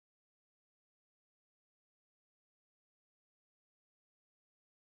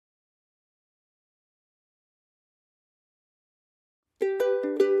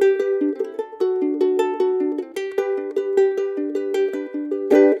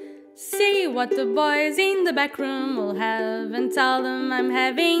what the boys in the back room will have and tell them I'm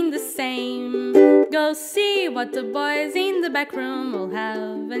having the same. Go see what the boys in the back room will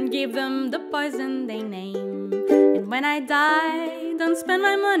have and give them the poison they name. And when I die, don't spend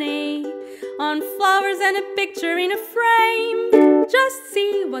my money on flowers and a picture in a frame. Just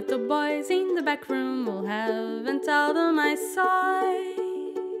see what the boys in the back room will have and tell them I sighed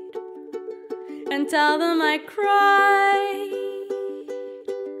and tell them I cried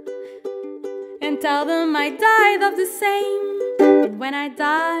and tell them I died of the same. And when I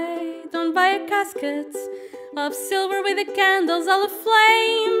die, don't buy a casket of silver with the candles all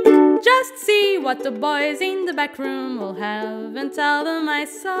aflame. Just see what the boys in the back room will have and tell them I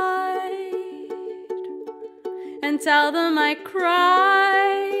sighed and tell them I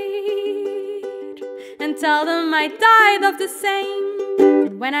cried and tell them I died of the same.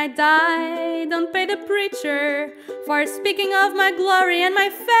 And when I die, don't pay the preacher for speaking of my glory and my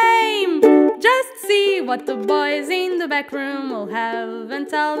fame. Just see what the boys in the back room will have and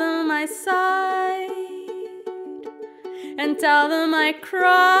tell them I sighed and tell them I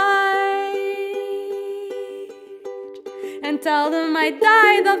cried and tell them I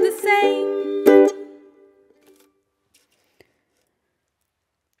died of the same.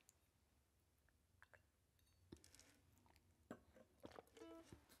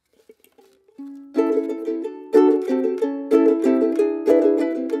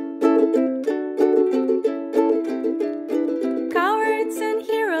 Cowards and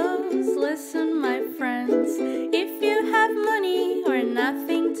heroes, listen, my friends. If you have money or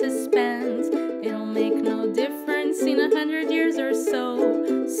nothing to spend, it'll make no difference in 100 years or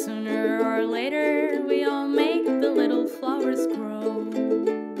so. Sooner or later, we all make the little flowers grow.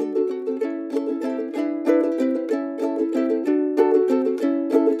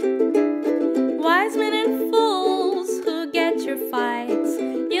 Wise men and fools who get your fights,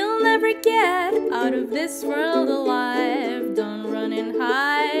 you'll never get out of this world alive. Don't run and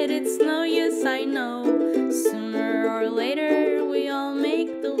hide, it's no use, I know. Sooner or later, we all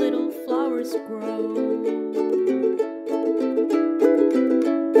make the little flowers grow.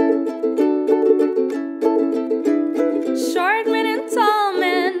 Short men and tall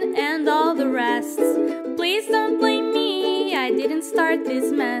men and all the rest, please don't blame me, I didn't start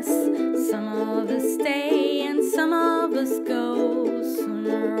this mess. Some of us stay and some of us go.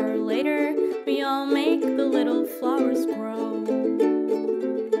 Sooner or later, we all make the little flowers grow.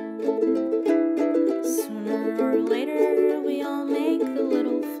 Sooner or later, we all make the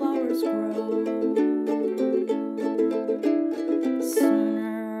little flowers grow.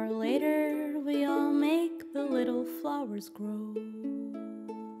 Sooner or later, we all make the little flowers grow.